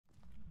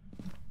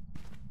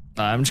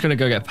I'm just gonna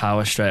go get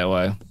power straight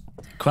away.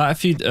 Quite a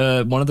few,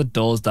 one of the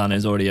doors down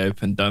is already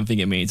open. Don't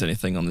think it means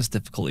anything on this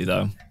difficulty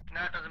though.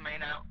 No, it doesn't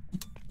mean out.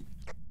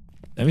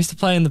 I'm used to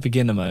play in the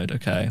beginner mode,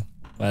 okay.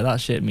 Well, that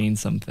shit means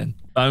something.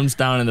 Bones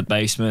down in the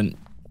basement.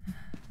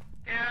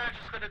 Yeah,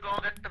 just gonna go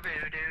get the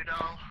voodoo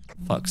doll.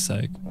 Fuck's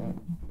sake.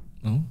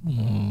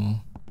 Oh.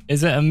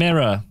 Is it a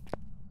mirror?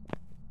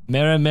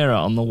 Mirror, mirror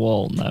on the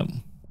wall? No.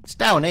 It's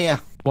down here.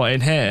 What,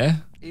 in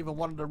here? Either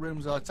one of the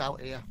rooms or it's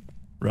out here.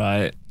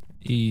 Right.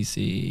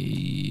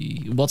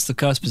 Easy. What's the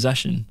cursed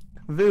possession?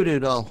 Voodoo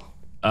doll.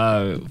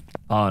 Oh,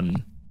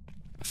 fun.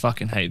 I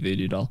fucking hate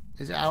voodoo doll.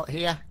 Is it out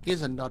here?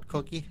 Here's a nod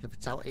cookie if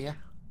it's out here.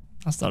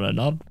 That's not a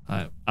nod.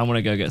 Alright, I want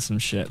to go get some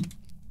shit.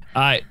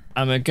 Alright,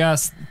 I'm a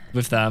guess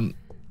with them.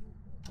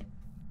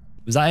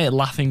 Was that it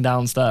laughing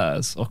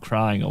downstairs or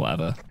crying or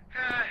whatever?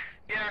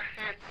 Yeah,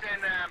 it's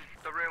in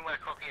the room where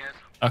Cookie is.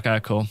 Okay,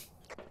 cool.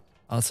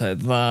 I'll take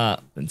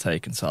that. Been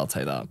taken, so I'll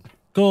take that.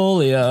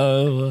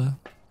 Coolio.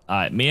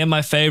 Alright, me and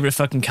my favorite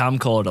fucking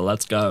camcorder.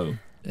 Let's go.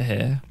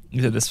 Here.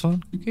 Is it this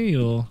one? Okay,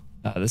 or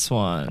this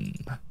one.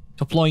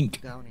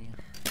 Kaploink. Down here.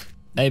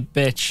 Hey,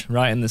 bitch.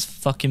 Right in this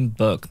fucking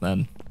book,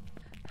 then.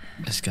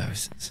 Let's go.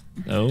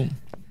 Oh.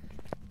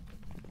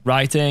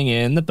 Writing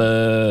in the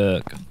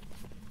book.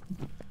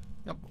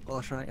 Yep,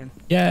 ghost writing.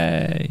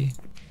 Yay.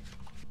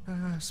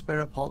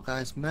 Spirit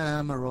poltergeist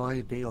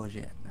memory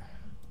deogen.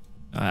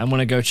 I'm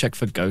gonna go check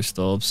for ghost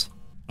orbs.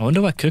 I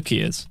wonder where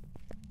Cookie is.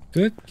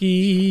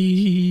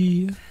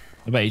 Cookie.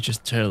 I bet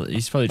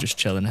he's probably just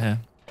chilling here.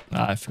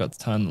 I forgot to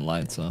turn the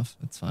lights off.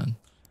 It's fine.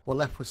 We're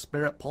left with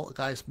spirit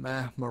poltergeist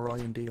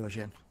memory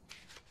deogen.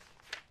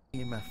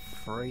 EMF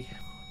 3.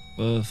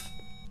 Woof.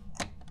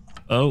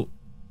 Oh.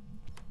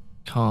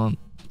 Can't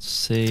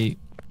see.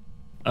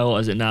 Oh,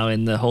 is it now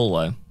in the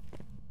hallway?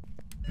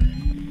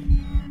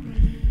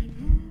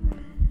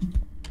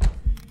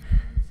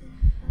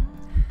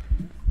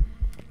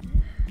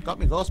 Got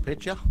me ghost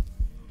picture.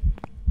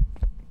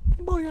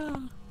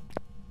 Booyah.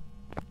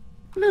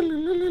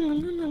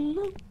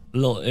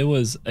 Look, it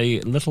was a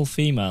little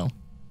female.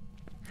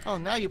 Oh,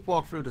 now you've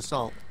walked through the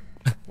salt.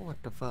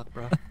 What the fuck,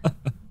 bro?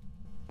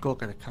 Go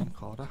get a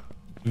camcorder.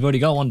 We've already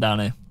got one down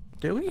here.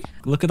 Do we?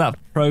 Look at that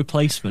pro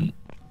placement.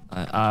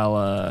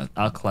 I'll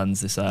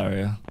cleanse this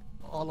area.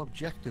 All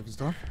objectives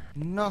done.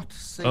 Not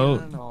seen Oh,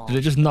 at all. did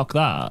it just knock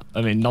that?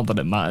 I mean, not that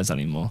it matters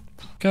anymore.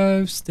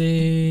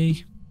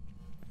 Ghosty.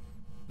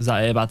 Is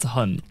that it about to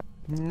hunt?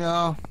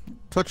 No.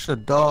 Touch the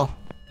door.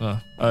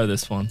 Oh,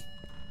 this one.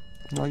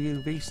 No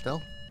UV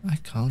still. I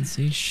can't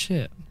see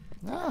shit.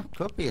 Ah,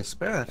 could be a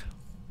spirit.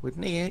 We'd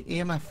need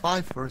EMF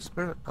 5 for a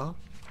spirit though.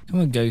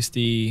 Come on,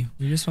 Ghosty.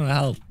 We just want to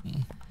help.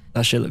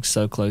 That shit looks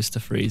so close to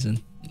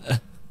freezing.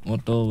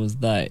 What door was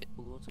that?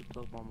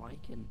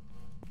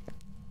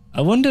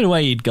 I wondered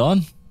where you'd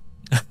gone.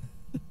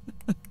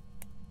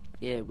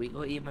 Yeah, we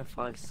got EMF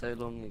 5 so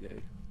long ago.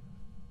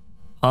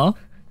 Huh?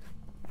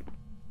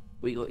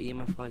 We got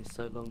EMF 5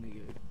 so long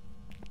ago.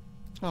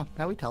 Oh,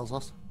 now he tells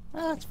us.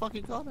 Ah, let's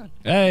fucking go then.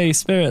 Hey,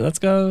 spirit, let's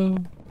go.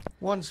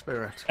 One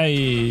spirit. Hey,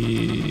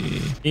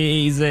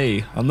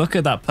 easy. I'm looking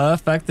at that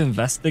perfect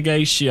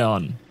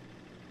investigation.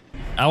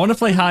 I want to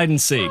play hide and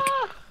seek.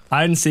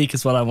 Hide and seek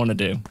is what I want to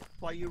do.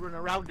 Why you run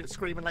around it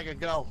screaming like a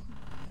girl?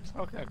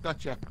 Okay,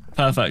 gotcha.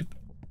 Perfect.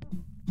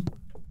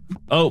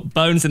 Oh,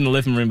 Bones in the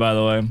living room, by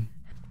the way.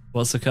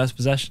 What's the cursed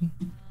possession?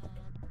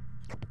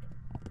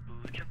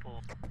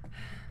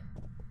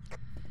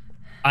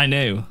 I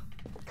knew.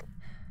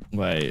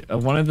 Wait,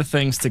 one of the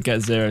things to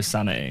get 0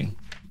 sanity.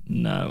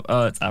 No.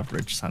 Oh, it's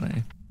average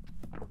sanity.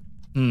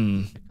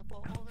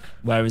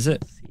 Where is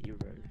it?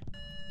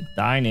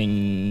 Dining.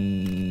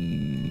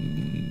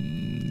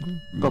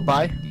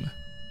 Goodbye.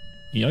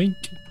 Yoink.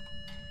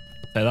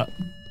 Say that.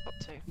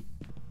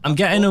 I'm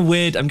getting a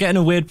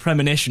weird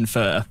premonition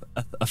for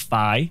a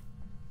phi.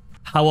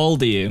 How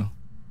old are you?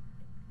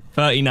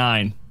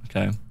 39.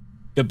 Okay.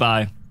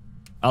 Goodbye.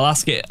 I'll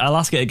ask it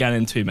again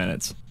in 2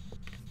 minutes.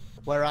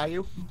 Where are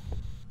you?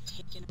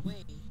 Taken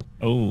away.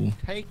 Oh.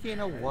 Taking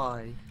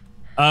away.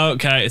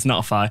 Okay, it's not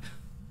a phi.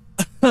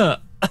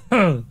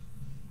 Okay.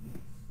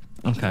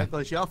 There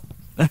goes your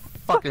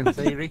fucking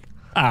theory.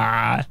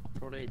 Ah.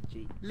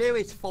 Prodigy.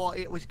 Lewis thought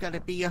it was gonna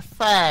be a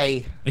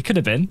fae. It could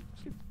have been.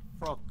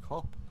 Frog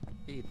up.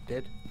 He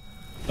did.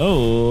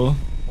 Oh.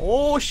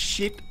 Oh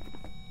shit.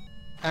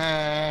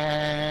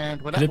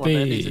 And what Could it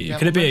be?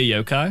 Could it be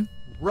a yokai?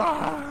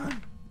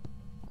 Run!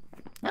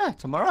 Yeah,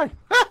 tomorrow.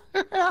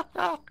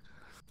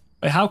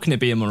 Wait, how can it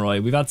be a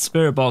Moroi? We've had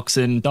spirit box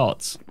in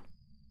dots.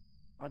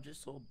 I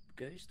just saw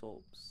ghost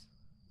orbs.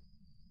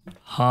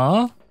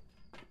 Huh?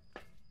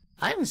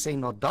 I haven't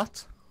seen no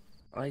dots.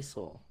 I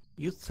saw.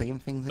 You've seen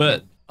things.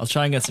 But I'll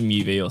try and get some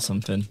UV or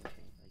something.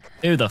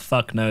 Who the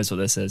fuck knows what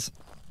this is?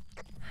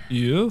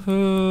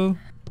 Yoo-hoo.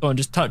 Go on,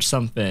 just touch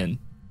something.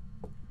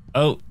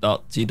 Oh,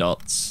 dotsy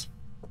dots.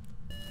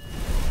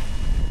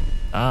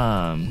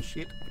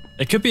 Shit.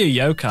 It could be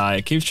a yokai.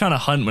 It keeps trying to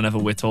hunt whenever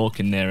we're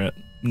talking near it.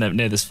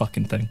 Near this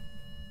fucking thing.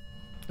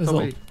 There's a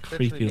little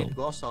creepy little...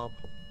 Ghost orb.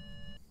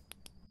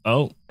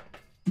 Oh.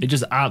 It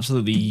just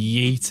absolutely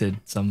yeeted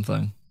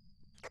something.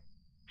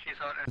 She's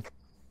hunting.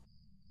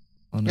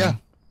 Oh no. Yeah.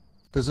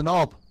 There's an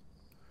orb.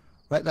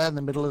 Right there in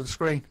the middle of the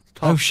screen.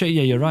 Oh Top. shit,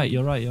 yeah, you're right.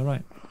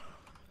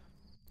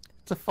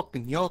 It's a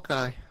fucking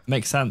yokai.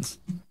 Makes sense.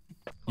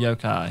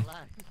 Yokai.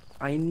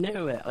 I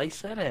knew it. I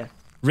said it.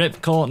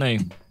 Rip Courtney.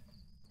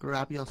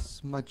 Grab your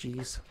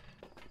smudgies.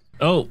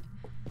 Oh.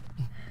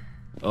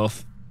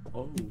 Off.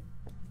 Oh.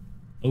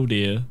 Oh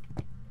dear.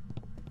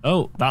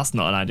 Oh, that's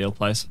not an ideal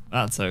place.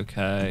 That's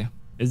okay.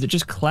 Is it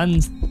just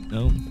cleansed?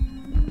 No.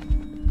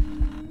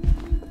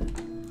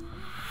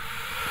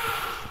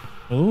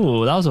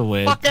 Oh, that was a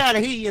weird. Fuck out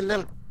of here, you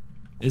little.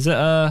 Is it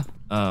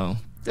oh.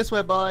 This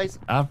way, boys.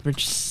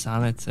 Average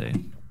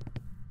sanity.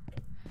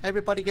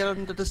 Everybody get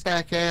under the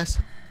staircase.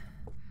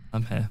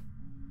 I'm here.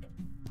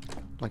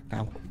 Like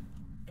now.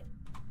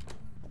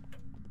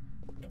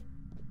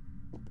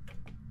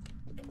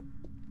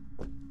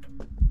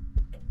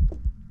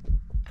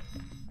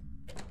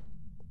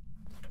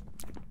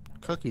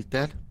 Cookie's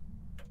dead.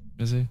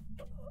 Is he?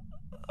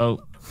 Oh.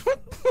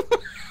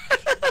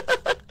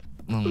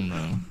 Oh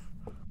no.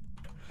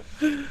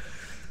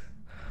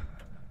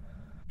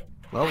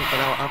 Well, we've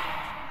got our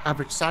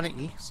average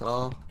sanity,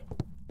 so...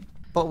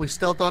 But we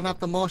still don't have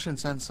the motion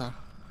sensor.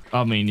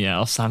 I mean, yeah,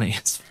 our sanity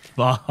is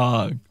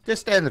fucked.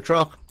 Just stay in the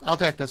truck. I'll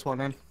take this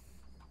one in.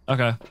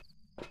 Okay.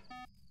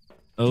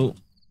 Oh,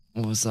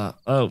 what was that?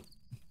 Oh,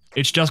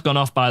 it's just gone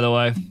off, by the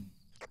way.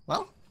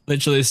 Well,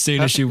 Literally, as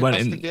soon as she went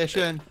in,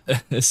 investigation.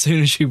 as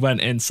soon as she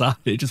went inside,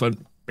 it just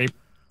went beep.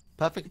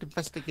 Perfect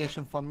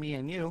investigation for me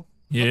and you.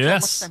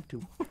 Yes. What's almost sent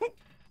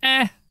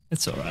to?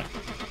 It's all right.